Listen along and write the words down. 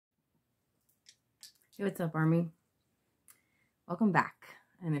Hey, what's up, Army? Welcome back.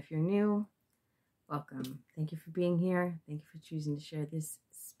 And if you're new, welcome. Thank you for being here. Thank you for choosing to share this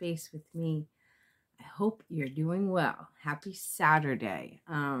space with me. I hope you're doing well. Happy Saturday.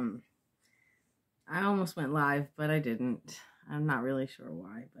 I almost went live, but I didn't. I'm not really sure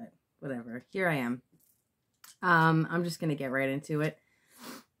why, but whatever. Here I am. I'm just going to get right into it.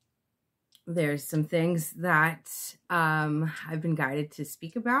 There's some things that I've been guided to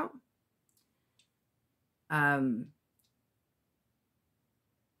speak about.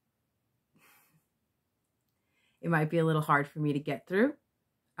 It might be a little hard for me to get through.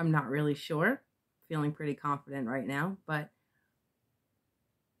 I'm not really sure. Feeling pretty confident right now, but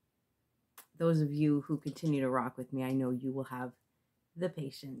those of you who continue to rock with me, I know you will have the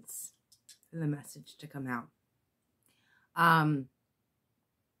patience for the message to come out.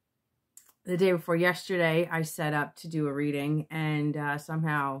 The day before yesterday, I set up to do a reading, and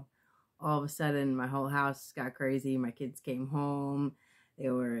somehow, all of a sudden, my whole house got crazy. My kids came home.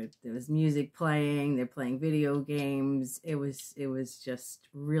 There was music playing. They're playing video games. It was just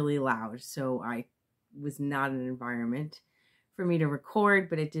really loud. So I was not an environment for me to record,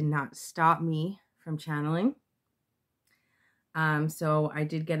 but it did not stop me from channeling. So I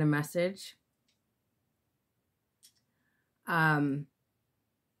did get a message. It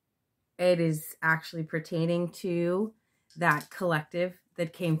is actually pertaining to that collective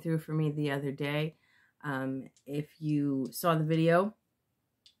that came through for me the other day. If you saw the video,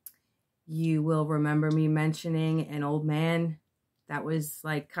 you will remember me mentioning an old man that was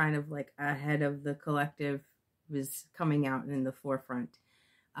like kind of like ahead of the collective, was coming out in the forefront.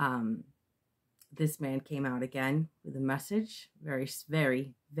 This man came out again with a message, very,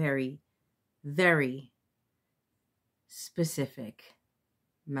 very, very, very specific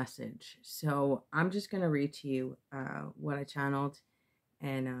message. So I'm just going to read to you what I channeled,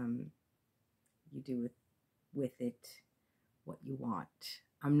 and you do with it what you want.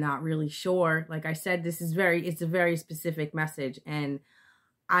 I'm not really sure. Like I said, it's a very specific message, and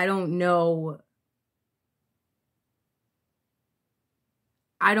I don't know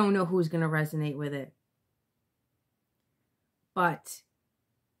who's going to resonate with it. But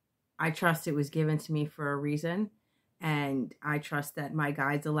I trust it was given to me for a reason, and I trust that my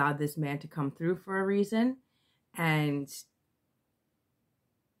guides allowed this man to come through for a reason, and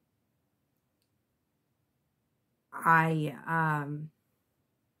I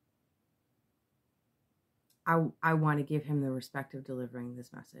want to give him the respect of delivering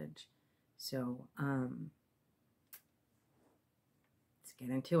this message. So, let's get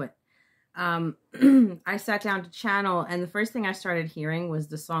into it. I sat down to channel, and the first thing I started hearing was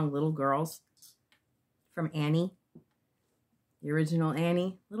the song Little Girls from Annie. The original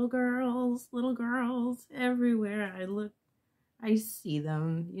Annie. Little girls, everywhere I look, I see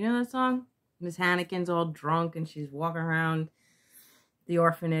them. You know that song? Miss Hannikin's all drunk, and she's walking around the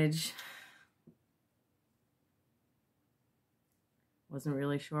orphanage. Wasn't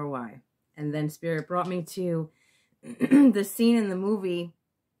really sure why. And then Spirit brought me to the scene in the movie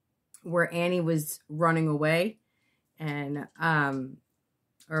where Annie was running away, and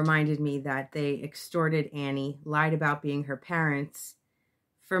reminded me that they extorted Annie, lied about being her parents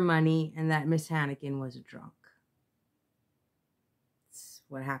for money, and that Miss Hannikin was a drunk. That's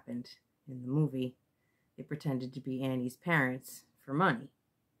what happened in the movie. They pretended to be Annie's parents for money.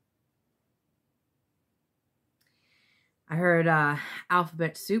 I heard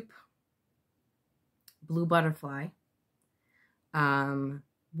alphabet soup, blue butterfly,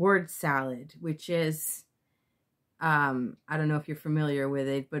 word salad, which is, I don't know if you're familiar with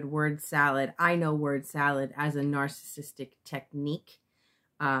it, but word salad, I know word salad as a narcissistic technique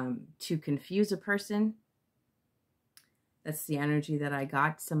to confuse a person. That's the energy that I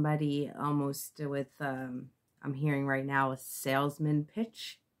got. Somebody almost with, I'm hearing right now, a salesman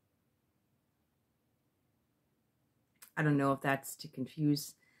pitch. I don't know if that's to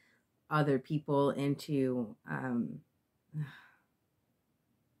confuse other people into,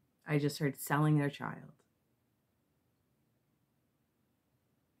 I just heard selling their child.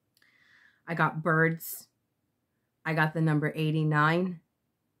 I got birds. I got the number 89.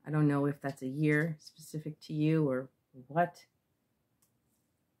 I don't know if that's a year specific to you or what.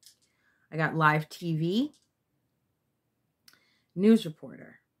 I got live TV, news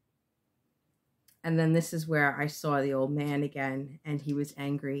reporter. And then this is where I saw the old man again, and he was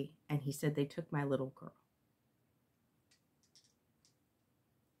angry, and he said, they took my little girl.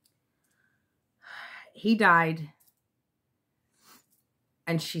 He died,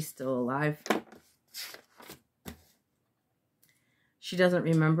 and she's still alive. She doesn't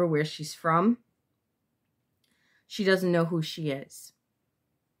remember where she's from. She doesn't know who she is.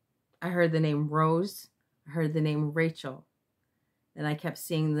 I heard the name Rose. I heard the name Rachel. Then I kept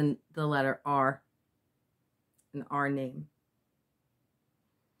seeing the letter R, an R name.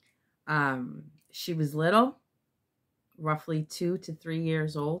 She was little, roughly 2 to 3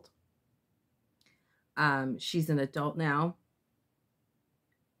 years old. She's an adult now,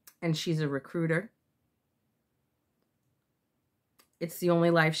 and she's a recruiter. It's the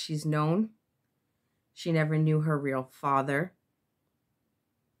only life she's known. She never knew her real father.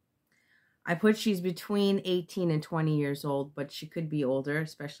 I put she's between 18 and 20 years old, but she could be older,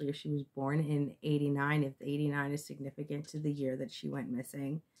 especially if she was born in 89. If 89 is significant to the year that she went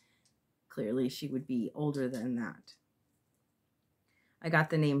missing, clearly she would be older than that. I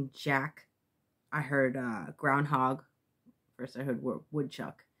got the name Jack. I heard groundhog. First I heard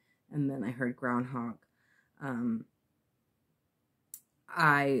woodchuck, and then I heard groundhog.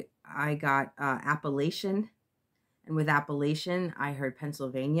 I got Appalachian, and with Appalachian, I heard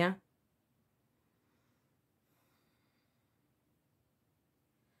Pennsylvania.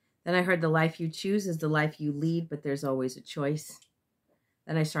 Then I heard the life you choose is the life you lead, but there's always a choice.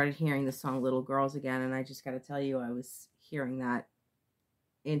 Then I started hearing the song Little Girls again, and I just got to tell you, I was hearing that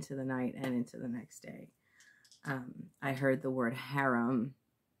into the night and into the next day. I heard the word harem.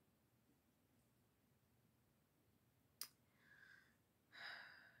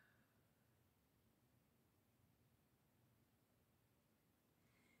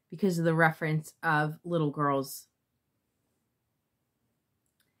 Because of the reference of little girls.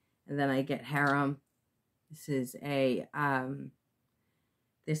 And then I get harem. This is a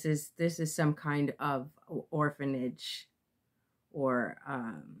this is some kind of orphanage or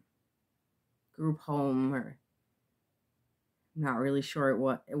group home, or I'm not really sure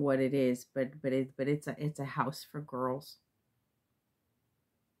what it is, but it's a house for girls.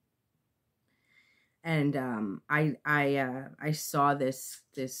 And I saw this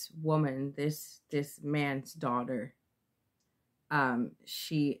woman, this man's daughter.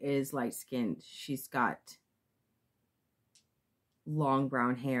 She is light-skinned. She's got long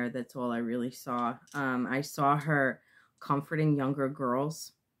brown hair. That's all I really saw. I saw her comforting younger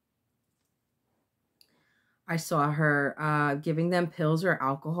girls. I saw her giving them pills or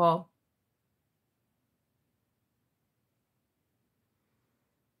alcohol.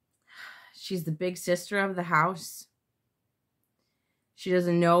 She's the big sister of the house. She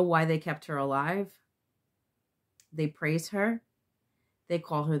doesn't know why they kept her alive. They praise her. They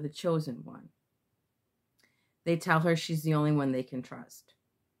call her the chosen one. They tell her she's the only one they can trust.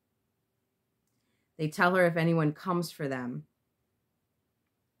 They tell her if anyone comes for them,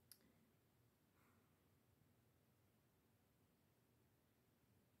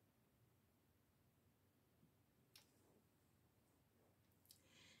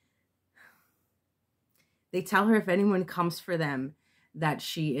 they tell her if anyone comes for them, that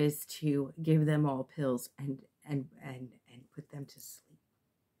she is to give them all pills and put them to sleep.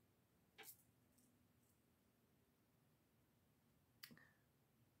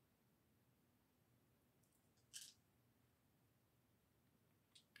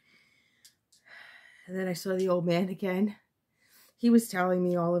 And then I saw the old man again. He was telling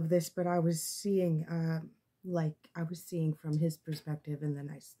me all of this, but I was seeing, I was seeing from his perspective, and then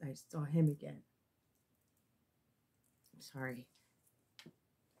I saw him again. I'm sorry.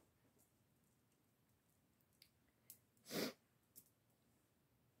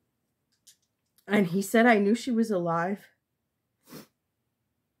 And he said, I knew she was alive.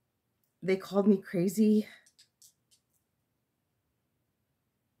 They called me crazy.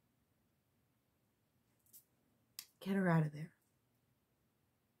 Get her out of there.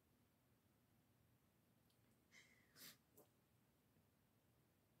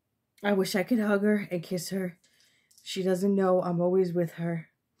 I wish I could hug her and kiss her. She doesn't know I'm always with her.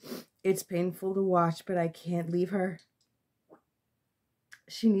 It's painful to watch, but I can't leave her.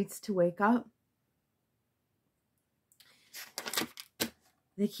 She needs to wake up.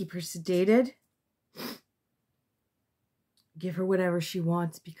 They keep her sedated. Give her whatever she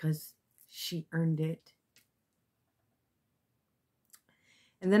wants because she earned it.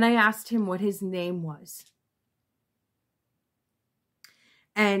 And then I asked him what his name was.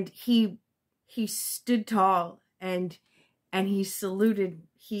 And he stood tall and he saluted.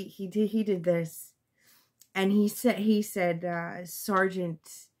 He did this. And he said Sergeant.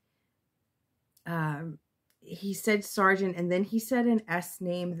 He said Sergeant, and then he said an S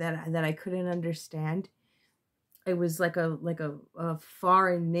name that I couldn't understand. It was like a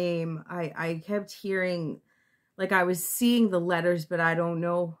foreign name. I kept hearing, like I was seeing the letters, but I don't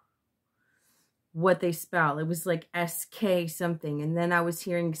know what they spell. It was like SK something, and then I was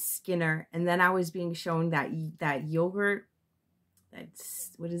hearing Skinner, and then I was being shown that yogurt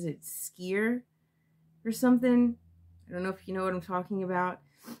That's, what is it, skier or something? I don't know if you know what I'm talking about.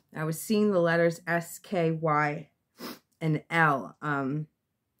 I was seeing the letters S-K-Y and L. I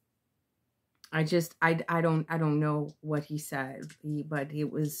don't know what he said, but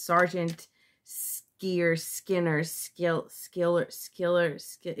it was Sergeant Skier, Skinner, Skiller,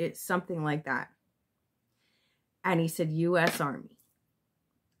 it's something like that. And he said U.S. Army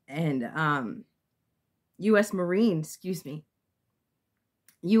and U.S. Marine, excuse me,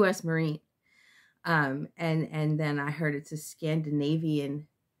 U.S. Marine. And then I heard it's a Scandinavian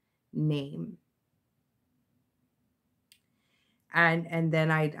name. And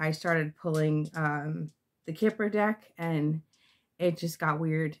then I started pulling the Kipper deck, and it just got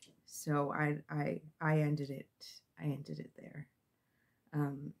weird. So I ended it. I ended it there.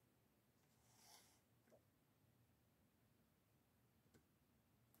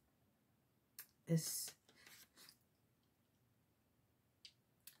 This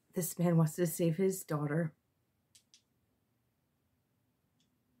man wants to save his daughter.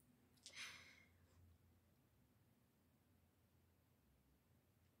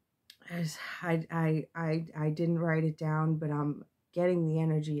 I didn't write it down, but I'm getting the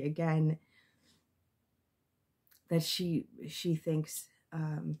energy again that she thinks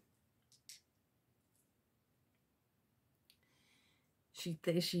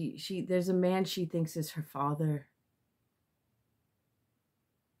there's a man she thinks is her father.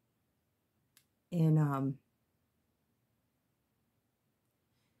 And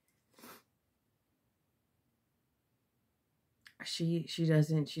she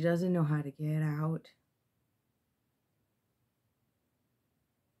doesn't know how to get out.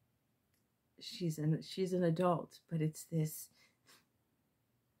 She's an adult, but it's this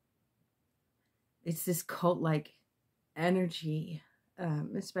cult-like energy,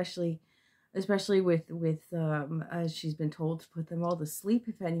 especially with she's been told to put them all to sleep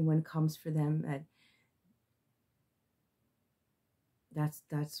if anyone comes for them. And that's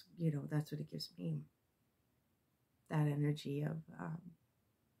you know, that's what it gives me, that energy of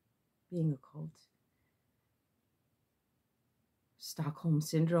being a cult. Stockholm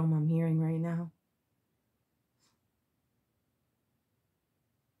syndrome I'm hearing right now.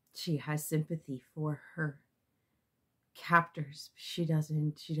 She has sympathy for her captors. She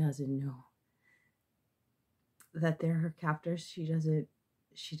doesn't know that they're her captors. She doesn't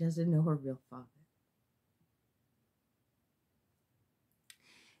know her real father.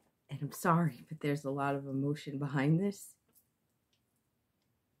 And I'm sorry, but there's a lot of emotion behind this.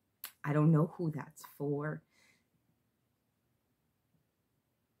 I don't know who that's for.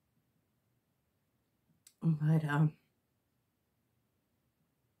 But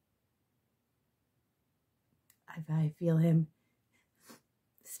I feel him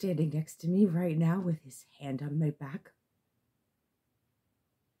standing next to me right now with his hand on my back.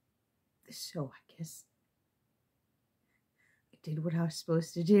 So I guess I did what I was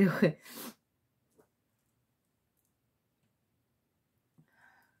supposed to do.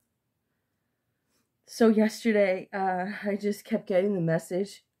 So yesterday, I just kept getting the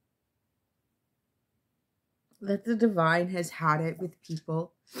message that the divine has had it with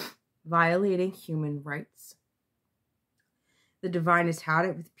people violating human rights. The divine has had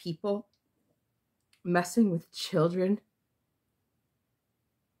it with people messing with children.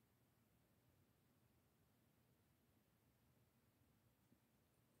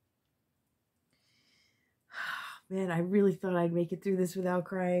 Man, I really thought I'd make it through this without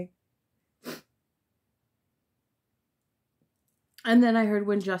crying. And then I heard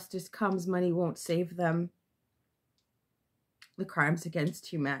when justice comes, money won't save them. The crimes against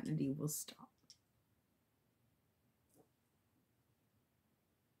humanity will stop.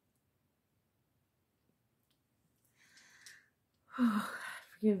 Oh,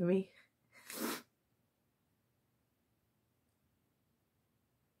 forgive me.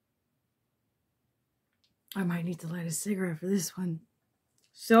 I might need to light a cigarette for this one.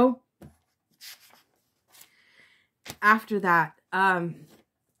 So, after that,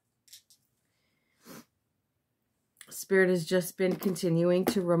 Spirit has just been continuing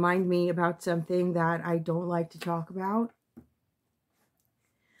to remind me about something that I don't like to talk about.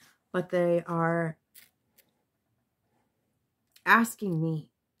 But they are asking me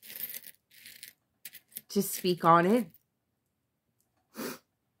to speak on it.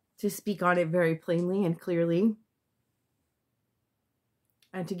 To speak on it very plainly and clearly.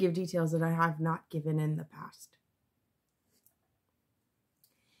 And to give details that I have not given in the past.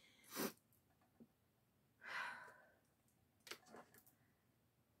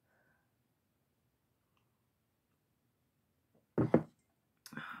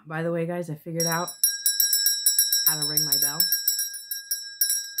 By the way, guys, I figured out how to ring my bell.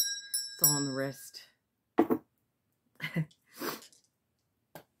 Still on the wrist. I'm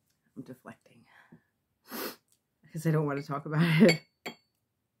deflecting because I don't want to talk about it.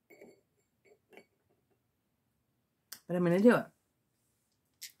 But I'm going to do it.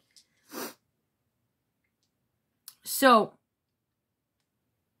 So,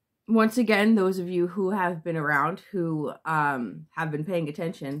 once again, those of you who have been around, who have been paying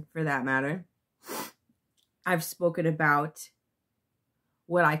attention for that matter, I've spoken about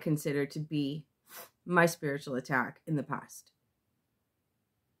what I consider to be my spiritual attack in the past.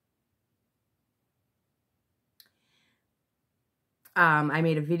 I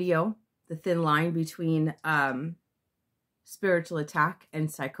made a video, the thin line between spiritual attack and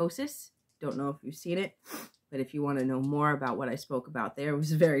psychosis. Don't know if you've seen it, but if you want to know more about what I spoke about there, it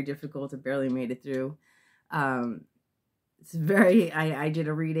was very difficult. I barely made it through. It's very, I did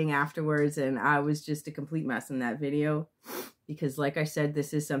a reading afterwards and I was just a complete mess in that video because like I said,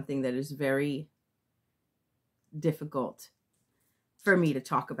 this is something that is very difficult for me to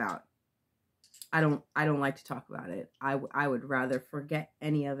talk about. I don't like to talk about it. I would rather forget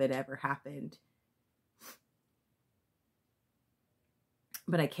any of it ever happened.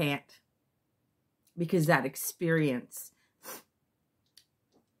 But I can't, because that experience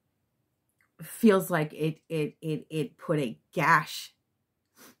feels like it put a gash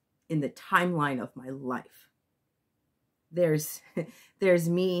in the timeline of my life. There's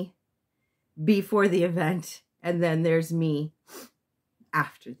me before the event, and then there's me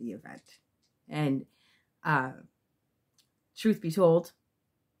after the event. And truth be told,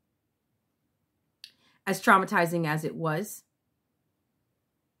 as traumatizing as it was,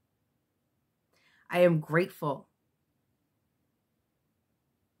 I am grateful.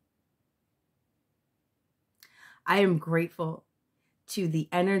 I am grateful to the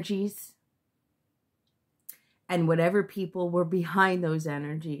energies and whatever people were behind those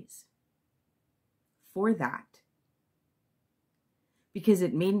energies for that. Because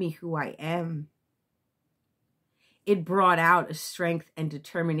it made me who I am. It brought out a strength and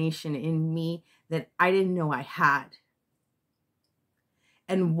determination in me that I didn't know I had.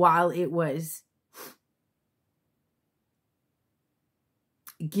 And while it was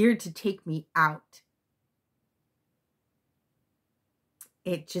geared to take me out,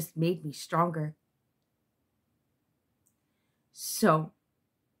 it just made me stronger. So,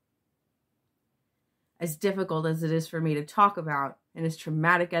 as difficult as it is for me to talk about, and as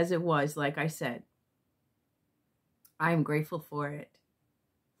traumatic as it was, like I said, I am grateful for it.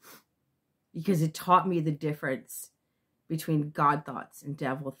 Because it taught me the difference between God thoughts and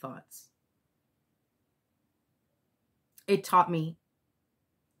devil thoughts. It taught me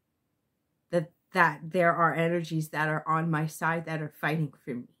that there are energies that are on my side that are fighting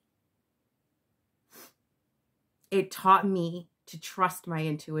for me. It taught me to trust my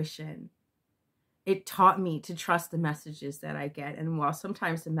intuition. It taught me to trust the messages that I get. And while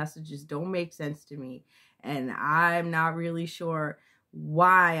sometimes the messages don't make sense to me, and I'm not really sure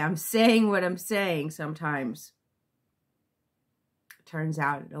why I'm saying what I'm saying sometimes, it turns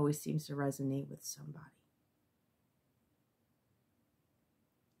out it always seems to resonate with somebody.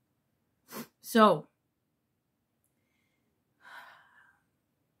 So,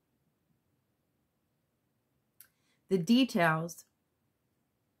 the details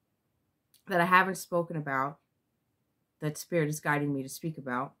that I haven't spoken about, that Spirit is guiding me to speak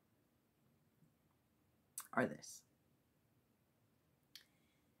about, are this.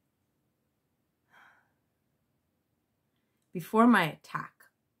 Before my attack,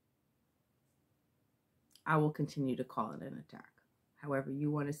 I will continue to call it an attack. However you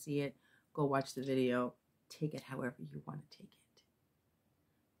want to see it, go watch the video. Take it however you want to take it.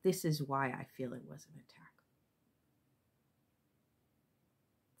 This is why I feel it was an attack.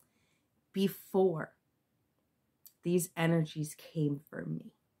 Before these energies came for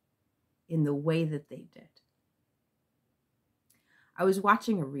me in the way that they did, I was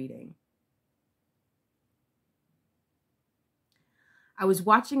watching a reading.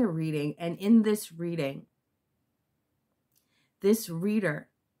 And in this reading, this reader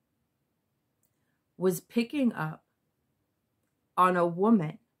was picking up on a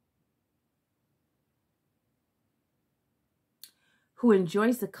woman who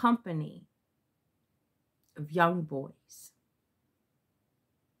enjoys the company of young boys.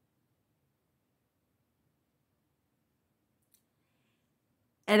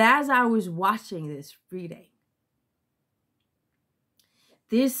 And as I was watching this reading,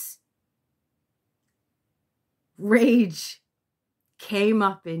 this rage came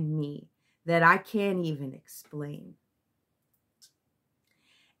up in me that I can't even explain.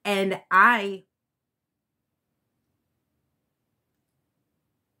 And I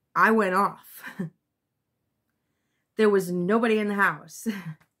I went off. There was nobody in the house.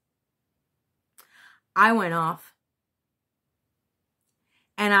 I went off.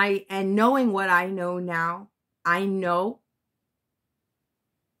 And knowing what I know now, I know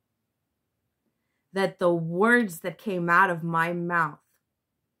that the words that came out of my mouth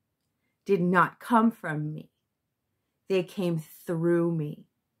did not come from me. They came through me.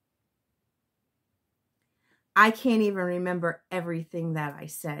 I can't even remember everything that I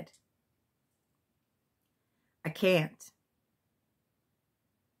said. I can't.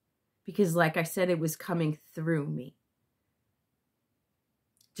 Because like I said, it was coming through me.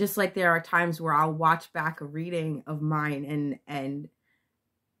 Just like there are times where I'll watch back a reading of mine and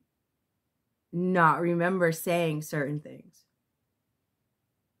not remember saying certain things.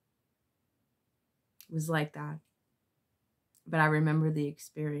 It was like that. But I remember the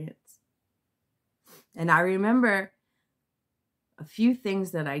experience. And I remember a few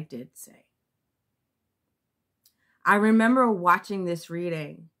things that I did say. I remember watching this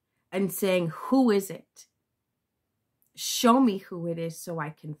reading and saying, who is it? Show me who it is so I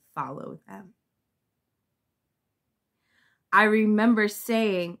can follow them. I remember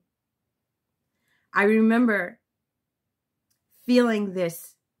feeling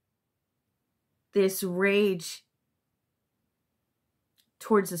this rage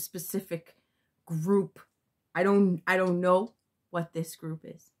towards a specific group. I don't know what this group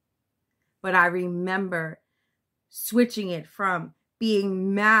is. But I remember switching it from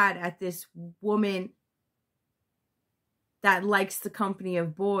being mad at this woman that likes the company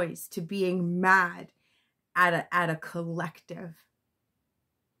of boys to being mad at a collective.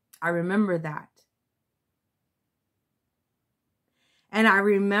 I remember that. And I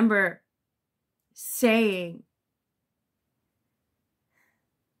remember saying,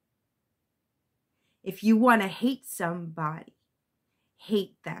 if you want to hate somebody,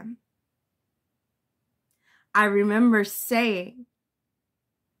 hate them. I remember saying,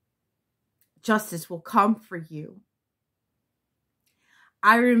 justice will come for you.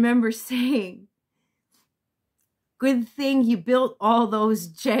 I remember saying, good thing you built all those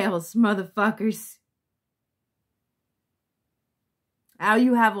jails, motherfuckers. Now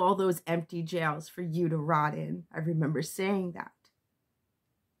you have all those empty jails for you to rot in. I remember saying that.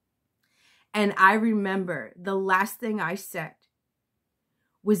 And I remember the last thing I said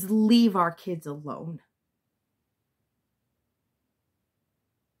was leave our kids alone.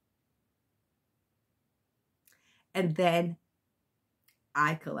 And then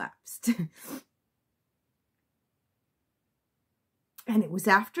I collapsed. And it was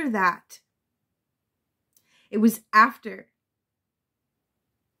after that. It was after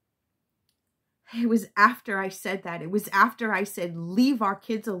I said that. It was after I said, leave our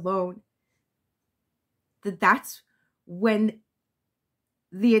kids alone. That's when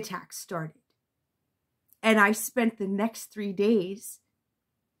the attack started. And I spent the next 3 days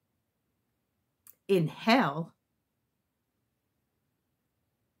in hell.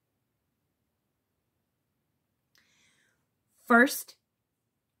 First,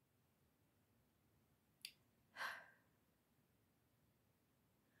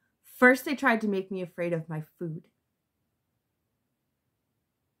 they tried to make me afraid of my food.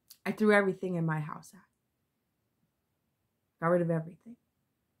 I threw everything in my house out. Got rid of everything.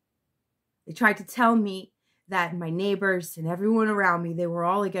 They tried to tell me that my neighbors and everyone around me, they were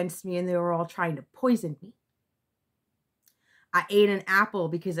all against me and they were all trying to poison me. I ate an apple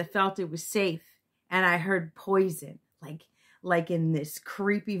because I felt it was safe and I heard poison, like in this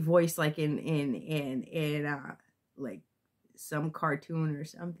creepy voice, like in like some cartoon or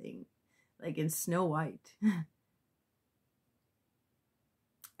something, like in Snow White.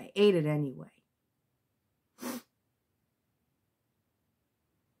 I ate it anyway.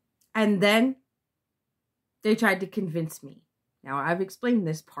 And then they tried to convince me. Now, I've explained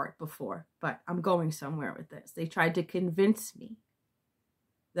this part before, but I'm going somewhere with this. They tried to convince me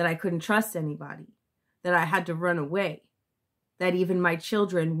that I couldn't trust anybody, that I had to run away, that even my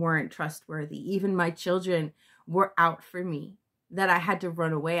children weren't trustworthy. Even my children were out for me, that I had to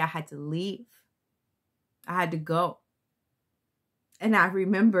run away. I had to leave. I had to go. And I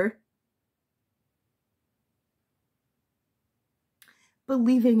remember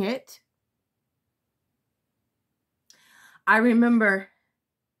believing it. I remember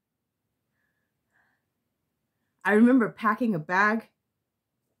packing a bag.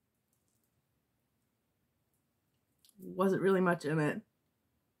 Wasn't really much in it.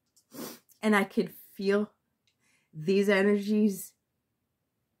 And I could feel these energies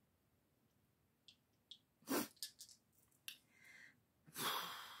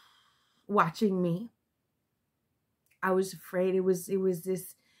watching me. I was afraid. It was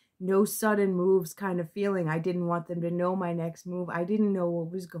this no sudden moves kind of feeling. I didn't want them to know my next move. I didn't know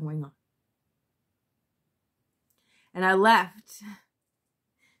what was going on. And I left,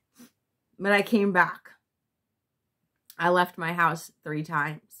 but I came back. I left my house 3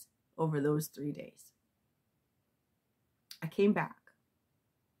 times over those 3 days. I came back.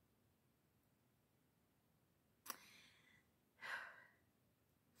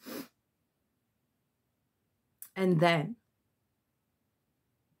 And then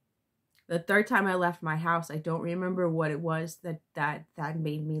the 3rd time I left my house, I don't remember what it was that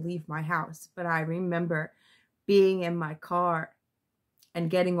made me leave my house, but I remember being in my car and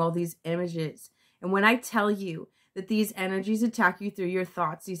getting all these images. And when I tell you that these energies attack you through your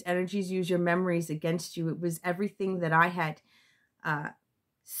thoughts, these energies use your memories against you, it was everything that I had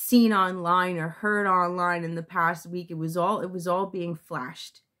seen online or heard online in the past week. It was all being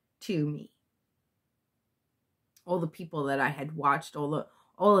flashed to me. All the people that I had watched, all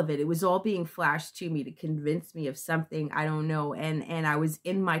of it was all being flashed to me to convince me of something, I don't know. And I was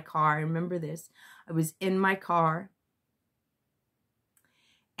in my car. I remember this. I was in my car,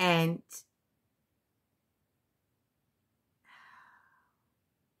 and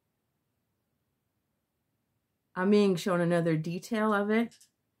I'm being shown another detail of it.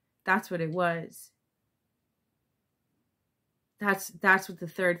 That's what it was. That's what the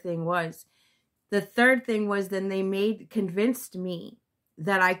 3rd thing was. The 3rd thing was, then they convinced me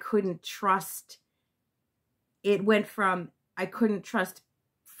that I couldn't trust. It went from I couldn't trust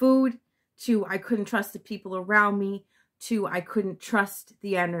food to I couldn't trust the people around me to I couldn't trust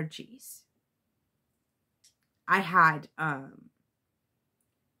the energies. I had a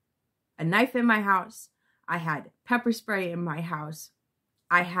knife in my house. I had pepper spray in my house.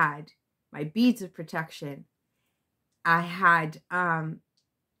 I had my beads of protection. I had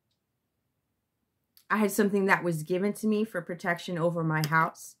something that was given to me for protection over my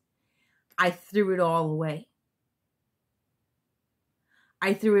house. I threw it all away.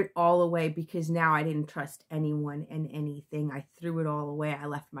 I threw it all away because now I didn't trust anyone and anything. I threw it all away. I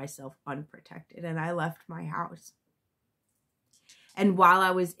left myself unprotected, and I left my house. And while I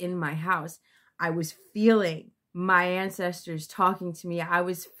was in my house, I was feeling my ancestors talking to me. I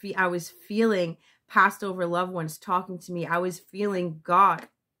was feeling passed over loved ones talking to me. I was feeling God.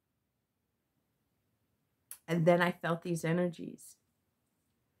 And then I felt these energies.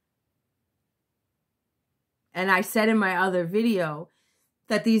 And I said in my other video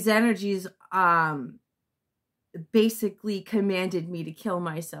that these energies basically commanded me to kill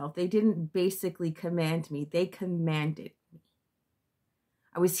myself. They didn't basically command me. They commanded me.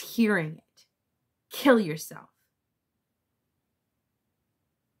 I was hearing it. Kill yourself.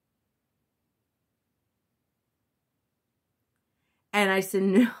 And I said,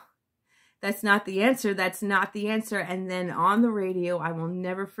 no. That's not the answer. That's not the answer. And then on the radio, I will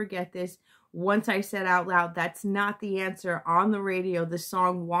never forget this. Once I said out loud, that's not the answer, on the radio, the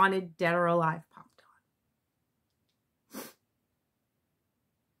song Wanted, Dead or Alive popped on.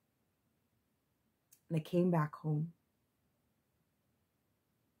 And I came back home.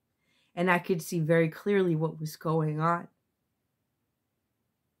 And I could see very clearly what was going on.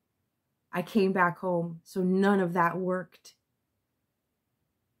 I came back home, so none of that worked.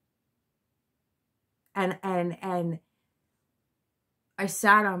 And I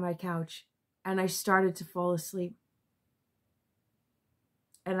sat on my couch and I started to fall asleep.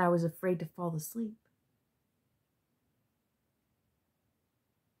 And I was afraid to fall asleep.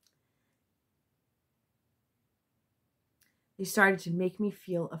 They started to make me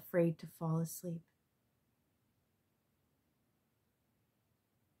feel afraid to fall asleep.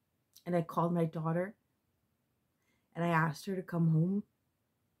 And I called my daughter and I asked her to come home.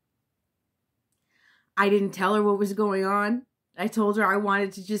 I didn't tell her what was going on. I told her I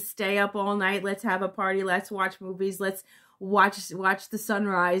wanted to just stay up all night. Let's have a party. Let's watch movies. Let's watch the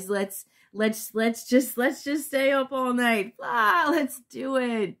sunrise. Let's just stay up all night. Blah, let's do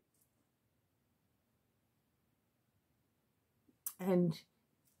it. And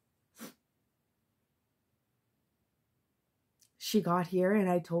she got here and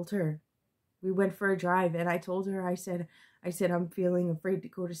I told her. We went for a drive and I told her, I said, I'm feeling afraid to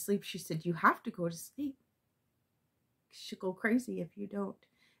go to sleep. She said, you have to go to sleep. She'll go crazy if you don't.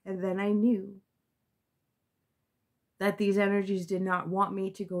 And then I knew that these energies did not want me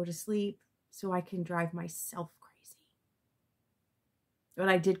to go to sleep so I can drive myself crazy. But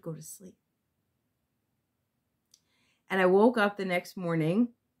I did go to sleep. And I woke up the next morning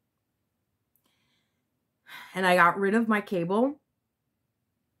and I got rid of my cable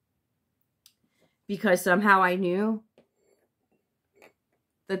because somehow I knew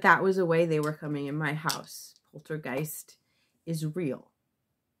that was a way they were coming in my house. Poltergeist is real.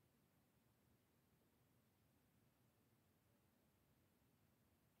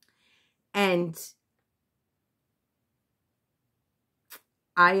 And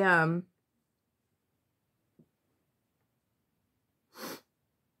I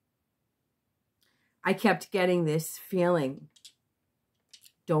kept getting this feeling,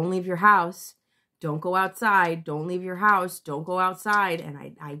 don't leave your house, don't go outside, don't leave your house, don't go outside.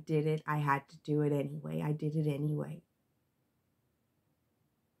 And I did it. I had to do it anyway. I did it anyway.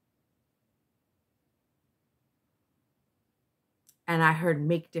 And I heard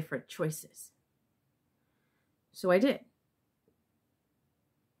make different choices. So I did.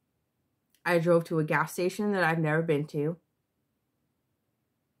 I drove to a gas station that I've never been to.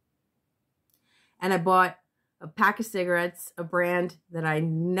 And I bought a pack of cigarettes, a brand that I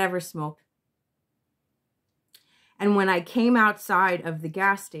never smoked. And when I came outside of the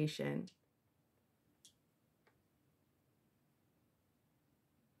gas station,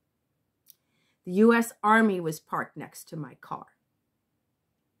 the U.S. Army was parked next to my car.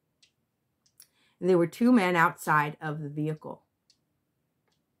 And there were two men outside of the vehicle.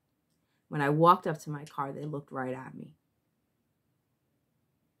 When I walked up to my car, they looked right at me.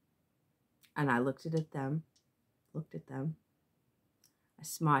 And I looked at them, I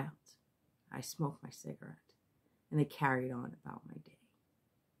smiled, I smoked my cigarette, and I carried on about my day.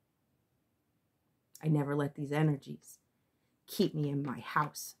 I never let these energies keep me in my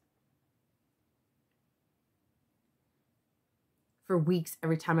house. For weeks,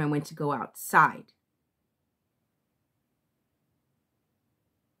 every time I went to go outside,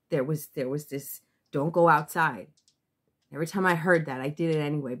 there was this, don't go outside. Every time I heard that, I did it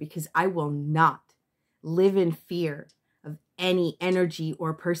anyway, because I will not live in fear of any energy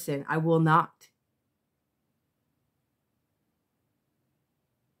or person. I will not.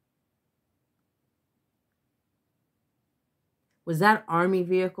 Was that army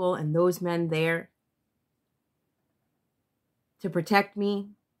vehicle and those men there to protect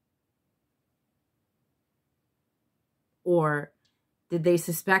me? Or did they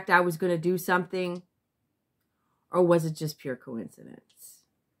suspect I was going to do something? Or was it just pure coincidence?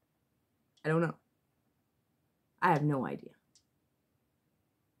 I don't know. I have no idea.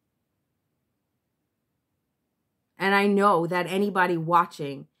 And I know that anybody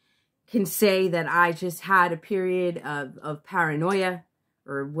watching can say that I just had a period of paranoia,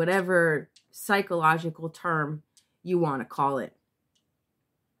 or whatever psychological term you want to call it.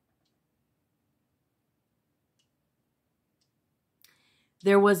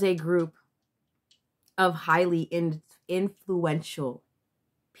 There was a group of highly influential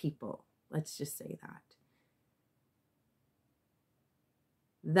people, let's just say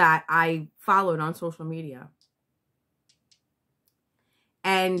that I followed on social media.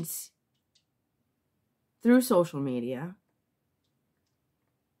 And through social media,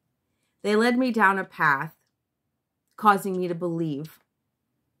 they led me down a path causing me to believe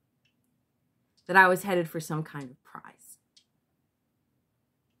that I was headed for some kind of prize.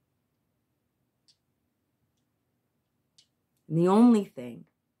 And the only thing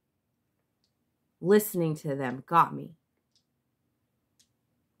listening to them got me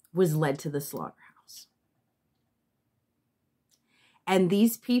was led to the slaughterhouse. And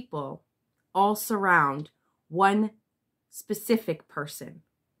these people all surround one specific person.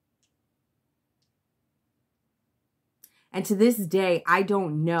 And to this day, I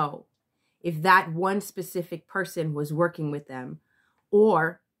don't know if that one specific person was working with them,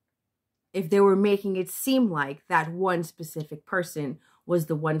 or if they were making it seem like that one specific person was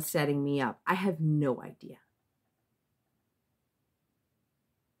the one setting me up. I have no idea.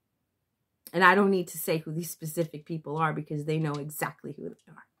 And I don't need to say who these specific people are, because they know exactly who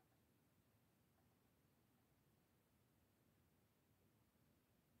they are.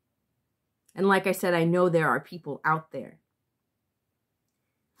 And like I said, I know there are people out there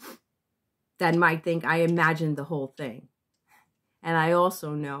that might think I imagined the whole thing. And I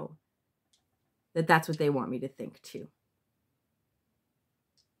also know that that's what they want me to think too.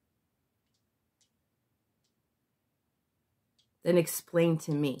 Then explain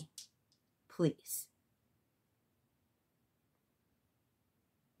to me, please,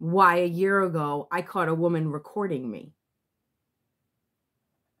 why a year ago I caught a woman recording me.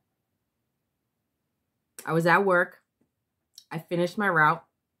 I was at work. I finished my route,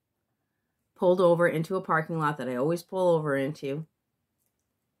 pulled over into a parking lot that I always pull over into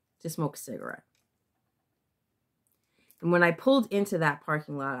to smoke a cigarette. And when I pulled into that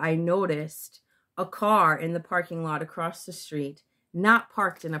parking lot, I noticed a car in the parking lot across the street, not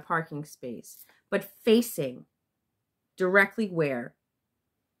parked in a parking space, but facing directly where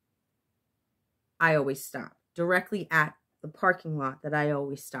I always stop, directly at the parking lot that I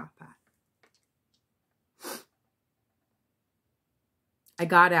always stop at. I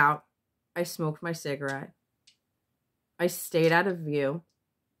got out I smoked my cigarette. I stayed out of view.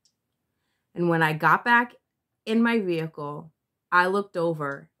 And when I got back in my vehicle, I looked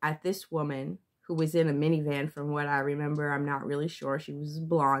over at this woman who was in a minivan from what I remember. I'm not really sure. She was a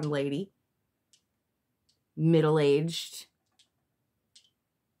blonde lady, middle-aged.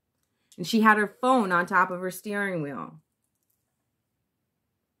 And she had her phone on top of her steering wheel.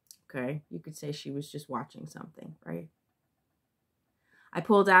 Okay, you could say she was just watching something, right? I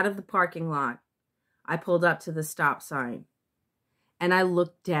pulled out of the parking lot. I pulled up to the stop sign. And I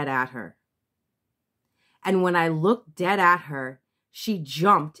looked dead at her. And when I looked dead at her, she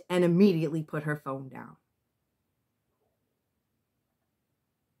jumped and immediately put her phone down.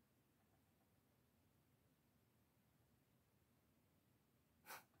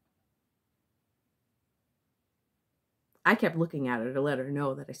 I kept looking at her to let her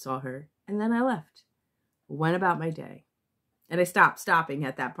know that I saw her. And then I left. Went about my day. And I stopped stopping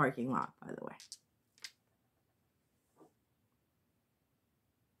at that parking lot, by the way.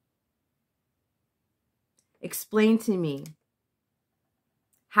 Explain to me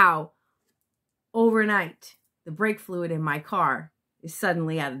how overnight the brake fluid in my car is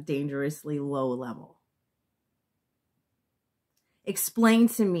suddenly at a dangerously low level. Explain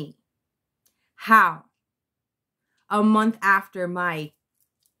to me how a month after my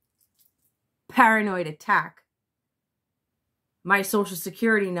paranoid attack, my social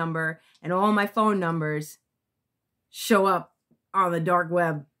security number and all my phone numbers show up on the dark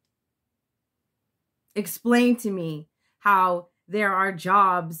web. Explain to me how there are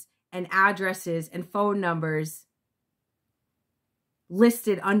jobs and addresses and phone numbers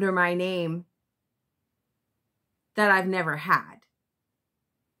listed under my name that I've never had.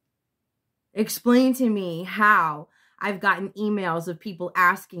 Explain to me how I've gotten emails of people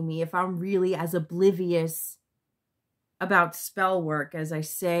asking me if I'm really as oblivious about spell work as I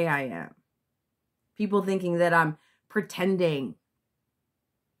say I am. People thinking that I'm pretending,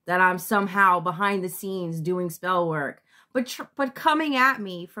 that I'm somehow behind the scenes doing spell work, but coming at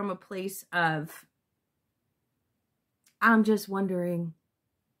me from a place of, I'm just wondering,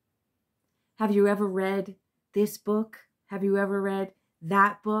 have you ever read this book? Have you ever read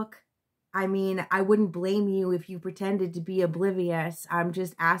that book? I mean, I wouldn't blame you if you pretended to be oblivious. I'm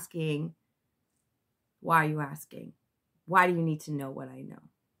just asking, why are you asking? Why do you need to know what I know?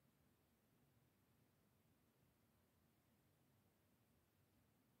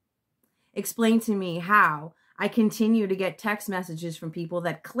 Explain to me how I continue to get text messages from people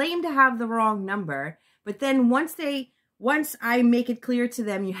that claim to have the wrong number, but then once I make it clear to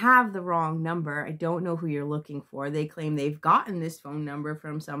them you have the wrong number, I don't know who you're looking for. They claim they've gotten this phone number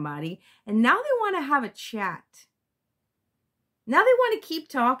from somebody, and now they want to have a chat. Now they want to keep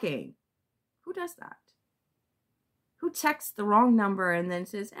talking. Who does that? Who texts the wrong number and then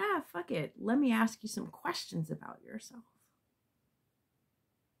says, fuck it, let me ask you some questions about yourself?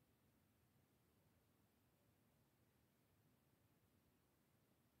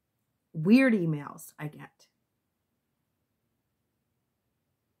 Weird emails I get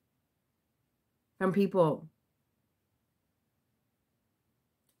from people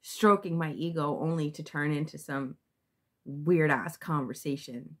stroking my ego only to turn into some weird-ass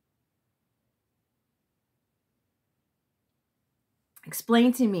conversation.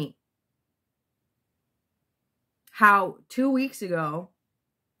 Explain to me how 2 weeks ago,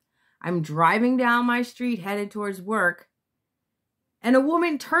 I'm driving down my street headed towards work, and a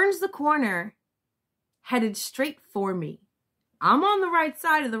woman turns the corner headed straight for me. I'm on the right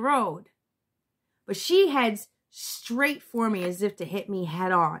side of the road, but she heads straight for me as if to hit me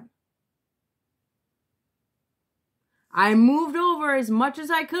head on. I moved over as much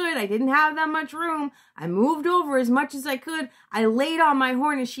as I could. I didn't have that much room. I moved over as much as I could. I laid on my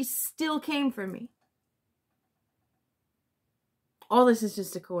horn and she still came for me. All this is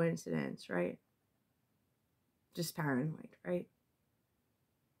just a coincidence, right? Just paranoid, right?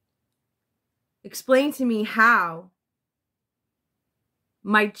 Explain to me how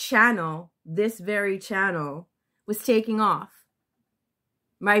my channel, this very channel, was taking off.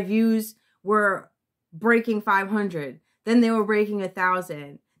 My views were breaking 500. Then they were breaking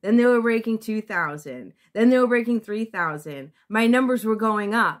 1,000. Then they were breaking 2,000. Then they were breaking 3,000. My numbers were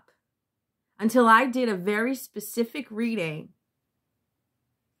going up until I did a very specific reading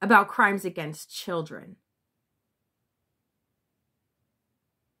about crimes against children.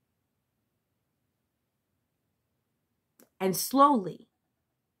 And slowly,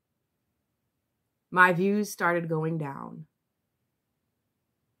 my views started going down.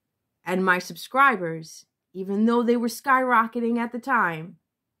 And my subscribers, even though they were skyrocketing at the time,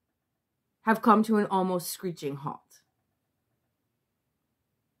 have come to an almost screeching halt.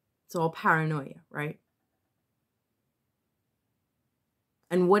 It's all paranoia, right?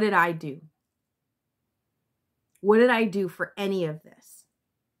 And what did I do? What did I do for any of this?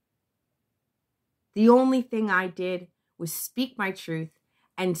 The only thing I did was speak my truth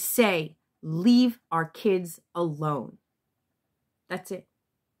and say, leave our kids alone. That's it.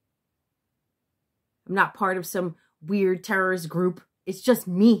 I'm not part of some weird terrorist group. It's just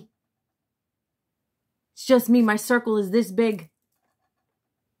me. It's just me. My circle is this big.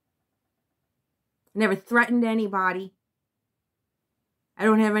 I never threatened anybody. I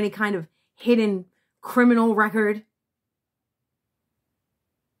don't have any kind of hidden criminal record.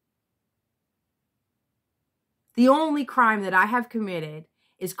 The only crime that I have committed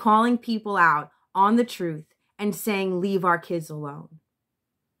is calling people out on the truth and saying, leave our kids alone.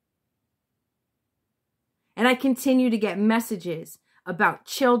 And I continue to get messages about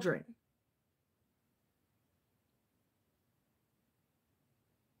children.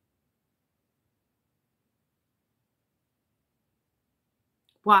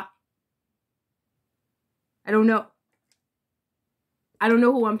 Why? I don't know. I don't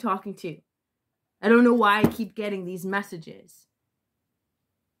know who I'm talking to. I don't know why I keep getting these messages.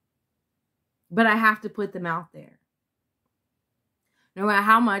 But I have to put them out there. No matter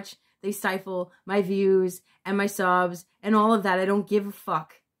how much they stifle my views and my subs and all of that, I don't give a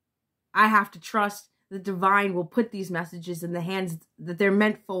fuck. I have to trust the divine will put these messages in the hands that they're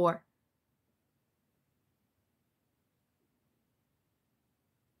meant for.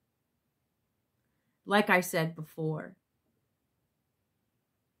 Like I said before,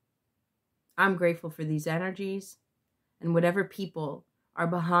 I'm grateful for these energies and whatever people are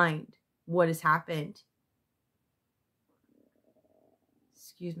behind what has happened.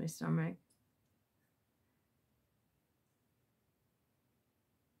 Excuse my stomach.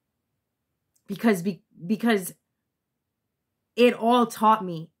 Because it all taught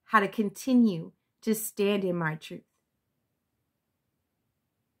me how to continue to stand in my truth.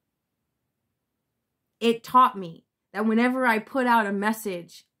 It taught me that whenever I put out a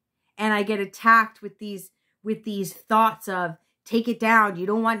message and I get attacked with these thoughts of take it down, you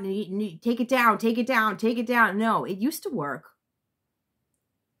don't want to take it down, take it down, take it down. No, it used to work.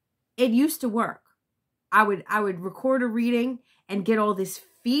 It used to work. I would record a reading and get all this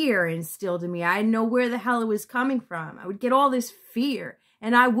fear instilled in me. I didn't know where the hell it was coming from. I would get all this fear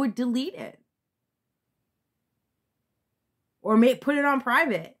and I would delete it. Or put it on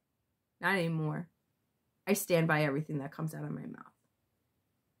private. Not anymore. I stand by everything that comes out of my mouth.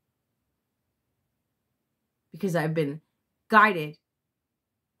 Because I've been guided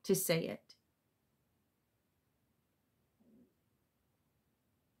to say it.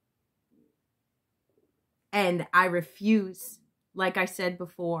 And I refuse, like I said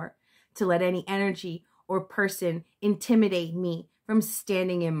before, to let any energy or person intimidate me from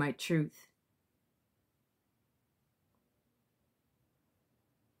standing in my truth.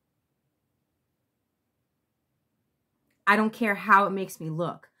 I don't care how it makes me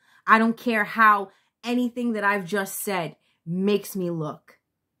look. I don't care how anything that I've just said makes me look.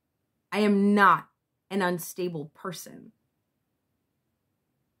 I am not an unstable person.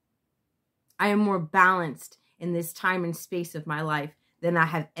 I am more balanced in this time and space of my life than I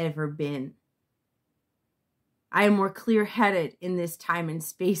have ever been. I am more clear-headed in this time and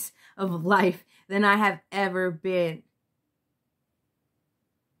space of life than I have ever been.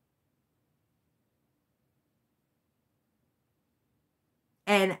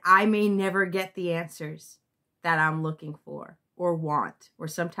 And I may never get the answers that I'm looking for or want or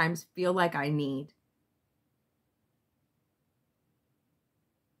sometimes feel like I need.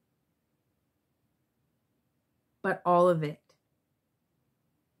 But all of it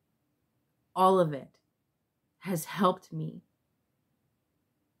has helped me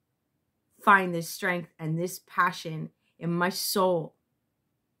find this strength and this passion in my soul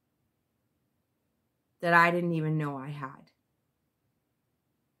that I didn't even know I had.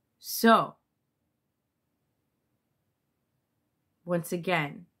 So, once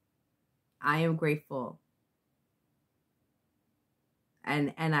again, I am grateful.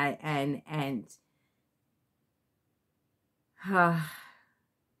 And I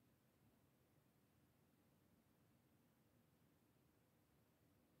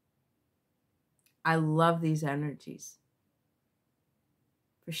love these energies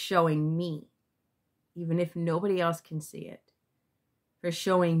for showing me, even if nobody else can see it, for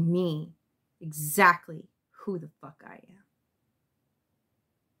showing me exactly who the fuck I am.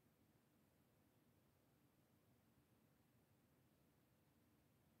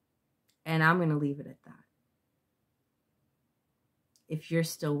 And I'm going to leave it at that. If you're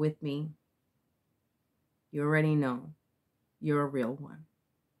still with me, you already know you're a real one.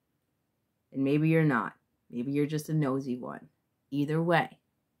 And maybe you're not. Maybe you're just a nosy one. Either way,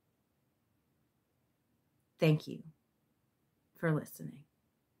 thank you for listening.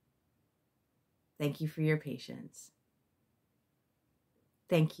 Thank you for your patience.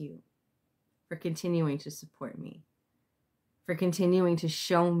 Thank you for continuing to support me, for continuing to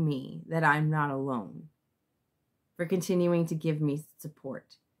show me that I'm not alone, for continuing to give me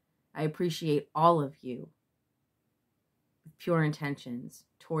support. I appreciate all of you with pure intentions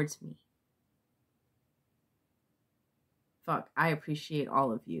towards me. Fuck, I appreciate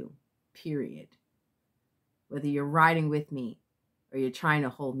all of you, period. Whether you're riding with me or you're trying to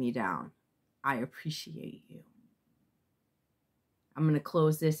hold me down, I appreciate you. I'm going to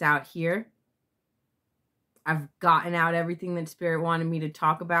close this out here. I've gotten out everything that Spirit wanted me to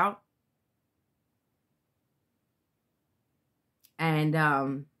talk about. And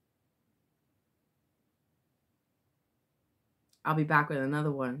I'll be back with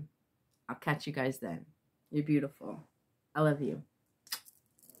another one. I'll catch you guys then. You're beautiful. I love you.